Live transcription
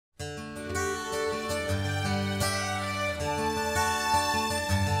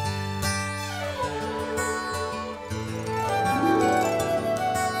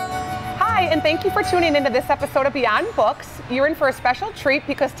and thank you for tuning into this episode of Beyond Books. You're in for a special treat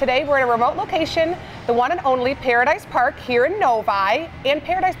because today we're at a remote location, the one and only Paradise Park here in Novi. And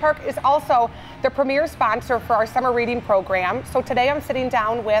Paradise Park is also the premier sponsor for our summer reading program. So today I'm sitting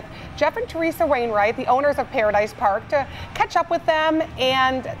down with Jeff and Theresa Wainwright, the owners of Paradise Park, to catch up with them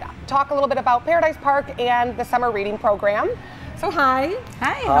and talk a little bit about Paradise Park and the summer reading program. So hi.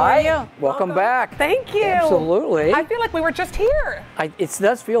 Hi, how are you? Welcome back. Thank you. Absolutely. I feel like we were just here. It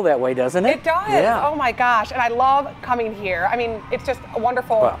does feel that way, doesn't it? It does. Yeah. Oh my gosh. And I love coming here. I mean, it's just a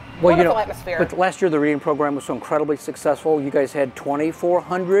wonderful, wonderful atmosphere. But last year the reading program was so incredibly successful. You guys had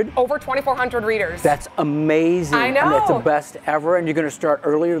 2,400. Over 2,400 readers. That's amazing. I know. And that's the best ever. And you're going to start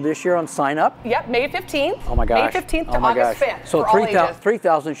earlier this year on sign up? Yep, May 15th. Oh my gosh. May 15th to August 5th. So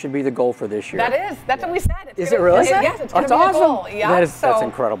 3,000 should be the goal for this year. That is. That's what we said. Is it really? Yes, it's going to be awesome. the goal. Yeah. That's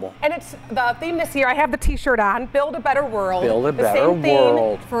incredible. And it's the theme this year. I have the T-shirt on. Build a better world. Build a better world. The same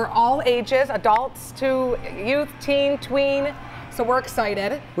world. theme for all ages, adults to youth, teen, tween. So we're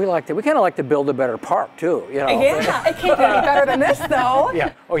excited. We like to. We kind of like to build a better park too. You know. Yeah, it can't get any better than this, though.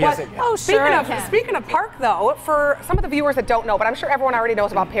 Yeah. Oh yes, it can. Oh, sure. Speaking of park, though, for some of the viewers that don't know, but I'm sure everyone already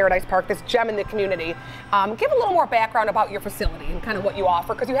knows about Paradise Park, this gem in the community. Give a little more background about your facility and kind of what you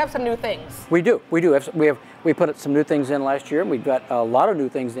offer, because you have some new things. We do. We do. We put some new things in last year, and we've got a lot of new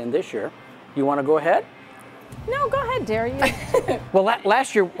things in this year. You want to go ahead? No, go ahead, dare you. Well,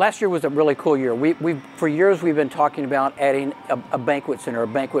 last year was a really cool year. For years we've been talking about adding a banquet center, a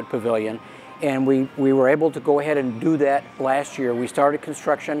banquet pavilion, and we were able to go ahead and do that last year. We started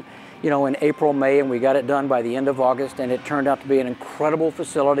construction, in April, May, and we got it done by the end of August, and it turned out to be an incredible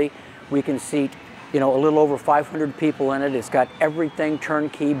facility. We can seat, a little over 500 people in it. It's got everything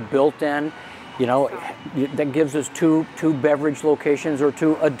turnkey built in. That gives us two beverage locations, or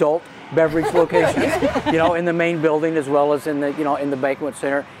two adult beverage locations, in the main building as well as in the, in the banquet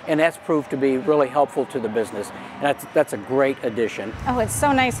center, and that's proved to be really helpful to the business. And that's a great addition. Oh, it's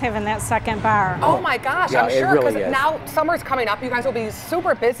so nice having that second bar. Oh my gosh, yeah, I'm sure, because really now summer's coming up. You guys will be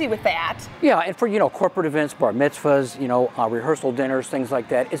super busy with that. Yeah, and for corporate events, bar mitzvahs, rehearsal dinners, things like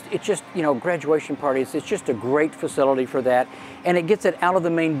that. It's just graduation parties. It's just a great facility for that, and it gets it out of the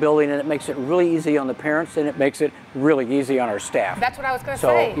main building, and it makes it really easy on the parents, and it makes it really easy on our staff. That's what I was going to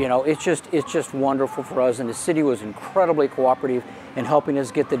say. So it's just wonderful for us, and the city was incredibly cooperative in helping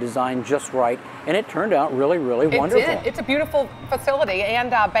us get the design just right, and it turned out really, really wonderful. It did. It's a beautiful facility and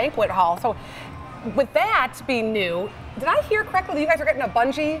banquet hall. So with that being new, did I hear correctly that you guys are getting a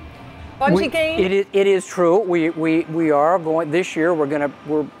bungee game? It is true. We are going this year.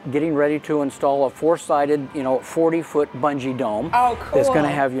 We're getting ready to install a 4-sided, 40-foot bungee dome. Oh, cool. It's going to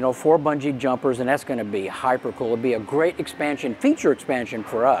have 4 bungee jumpers, and that's going to be hyper cool. It'll be a great feature expansion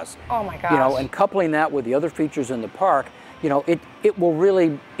for us. Oh my gosh. And coupling that with the other features in the park, it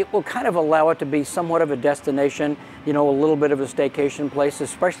will kind of allow it to be somewhat of a destination, a little bit of a staycation place,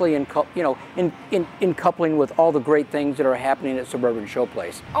 especially in coupling with all the great things that are happening at Suburban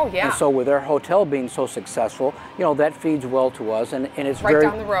Showplace. Oh yeah. And so with our hotel being so successful, that feeds well to us, and it's right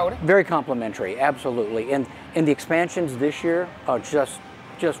down the road. Very complimentary, absolutely. And the expansions this year are just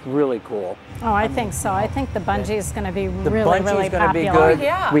really cool. Oh, I think so. I think the bungee is going to be really popular. The bungee is going to be good. Oh,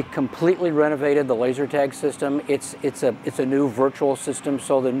 yeah. We completely renovated the laser tag system. It's a new virtual system,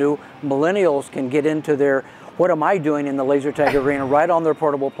 so the new millennials can get into their what am I doing in the laser tag arena right on their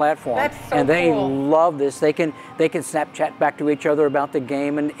portable platform. That's so and they cool. love this. They can Snapchat back to each other about the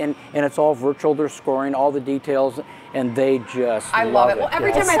game, and it's all virtual. They're scoring all the details, and they just I love it. Well, it.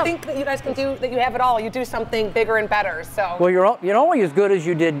 every time I think that you guys can do, that you have it all, you do something bigger and better. So well, you're only as good as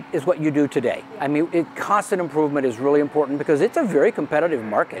you did is what you do today. I mean, constant improvement is really important because it's a very competitive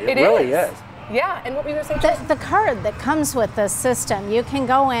market. It really is. Yeah, and what were you going to say? The card that comes with this system, you can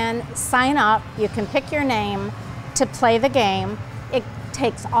go in, sign up, you can pick your name to play the game. It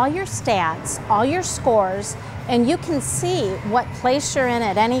takes all your stats, all your scores, and you can see what place you're in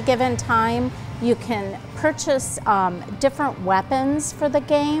at any given time. You can purchase different weapons for the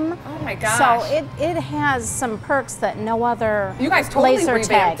game. Oh my gosh. So it has some perks that no other you guys totally laser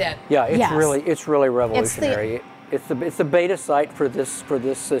revamped tag. it. Yeah, it's really revolutionary. It's the beta site for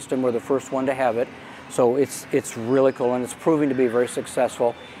this system. We're the first one to have it, so it's really cool, and it's proving to be very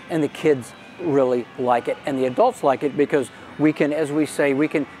successful. And the kids really like it, and the adults like it because we can, as we say, we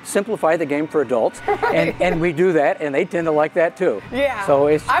can simplify the game for adults, and we do that, and they tend to like that too. Yeah. So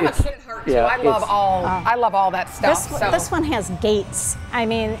I'm a kid at heart too. I love all that stuff. This one has gates. I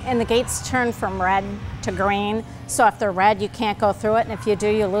mean, and the gates turn from red to green. So if they're red, you can't go through it, and if you do,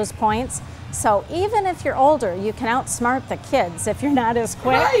 you lose points. So even if you're older, you can outsmart the kids if you're not as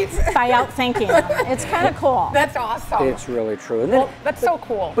quick Right. by outthinking them. It's kind of cool. That's awesome. It's really true. And well, that's so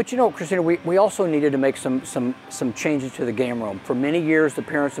cool. But you know, Christina, we also needed to make some changes to the game room. For many years, the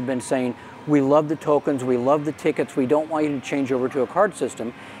parents have been saying, we love the tokens, we love the tickets, we don't want you to change over to a card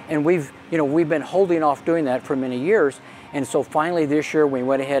system. And we've been holding off doing that for many years. And so finally this year we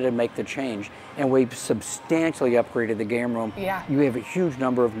went ahead and make the change, and we've substantially upgraded the game room. Yeah. You have a huge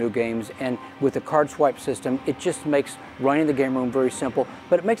number of new games, and with the card swipe system, it just makes running the game room very simple,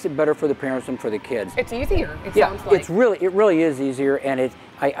 but it makes it better for the parents and for the kids. It's easier, it sounds like. It really is easier, and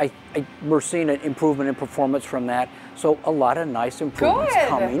we're seeing an improvement in performance from that. So a lot of nice improvements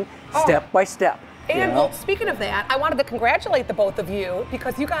coming step by step. And well, speaking of that, I wanted to congratulate the both of you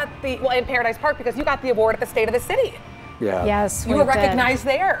because you got in Paradise Park, because you got the award at the State of the City. Yeah. Yes, You were recognized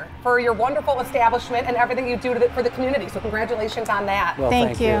there for your wonderful establishment and everything you do for the community. So congratulations on that. Well,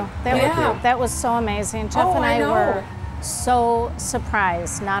 thank you. That was so amazing. Jeff and I were so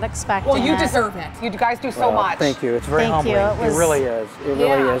surprised, not expecting Well, you it. deserve it. You guys do so much. Thank you. It's very humbling. It really is. It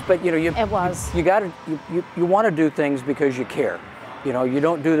really is. But you want to do things because you care. You know, you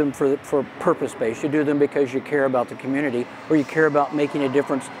don't do them for purpose based. You do them because you care about the community, or you care about making a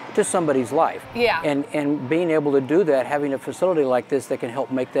difference to somebody's life. Yeah. And being able to do that, having a facility like this that can help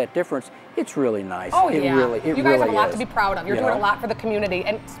make that difference, it's really nice. Oh it yeah. Really, you guys have a lot to be proud of. You're doing a lot for the community.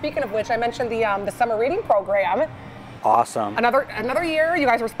 And speaking of which, I mentioned the summer reading program. Awesome. Another year, you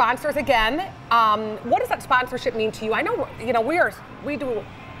guys were sponsors again. What does that sponsorship mean to you? I know, we do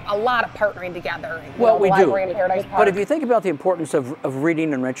a lot of partnering together. Well, we do. In Paradise Park. But if you think about the importance of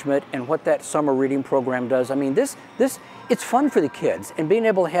reading enrichment and what that summer reading program does, I mean, it's fun for the kids, and being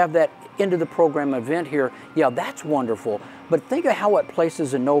able to have that into the program event here, yeah, that's wonderful. But think of how it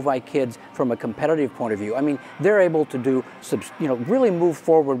places the Novi kids from a competitive point of view. I mean, they're able to do, really move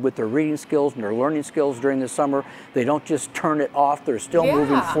forward with their reading skills and their learning skills during the summer. They don't just turn it off; they're still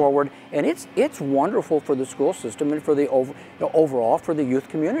moving forward, and it's wonderful for the school system and for the overall for the youth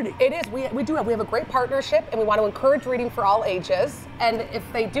community. It is. We have a great partnership, and we want to encourage reading for all ages. And if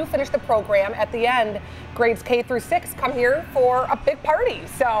they do finish the program at the end, grades K through 6 come here for a big party.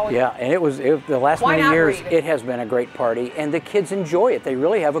 So yeah, and the last many years read? It has been a great party, and the kids enjoy it. They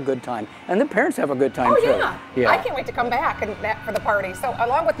really have a good time, and the parents have a good time too. Yeah. I can't wait to come back for the party. So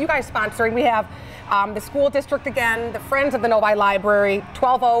along with you guys sponsoring, we have the school district again, the Friends of the Novi Library,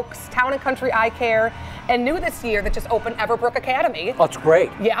 12 Oaks, Town and Country Eye Care, and new this year that just opened Everbrook Academy. Oh, it's great.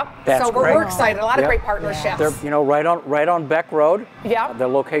 Yeah. That's so great. we're excited. A lot of great partnerships. They're right on Beck Road. Yeah. The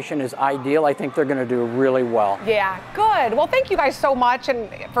location is ideal. I think they're going to do really well. Yeah. Good. Well, thank you guys so much, and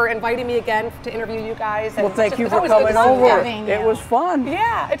for inviting me again to interview you guys. And well, thank you for coming over. It was fun.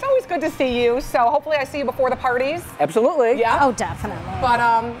 Yeah. It's always good to see you. So hopefully I see you before the parties. Absolutely. Yeah. Oh, definitely. But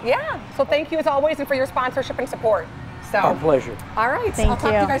yeah. So thank you as always, and for your sponsorship and support. So. Our pleasure. All right. Thank you. I'll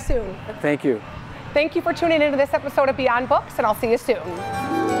talk to you guys soon. Thank you. Thank you for tuning into this episode of Beyond Books, and I'll see you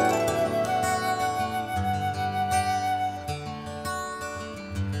soon.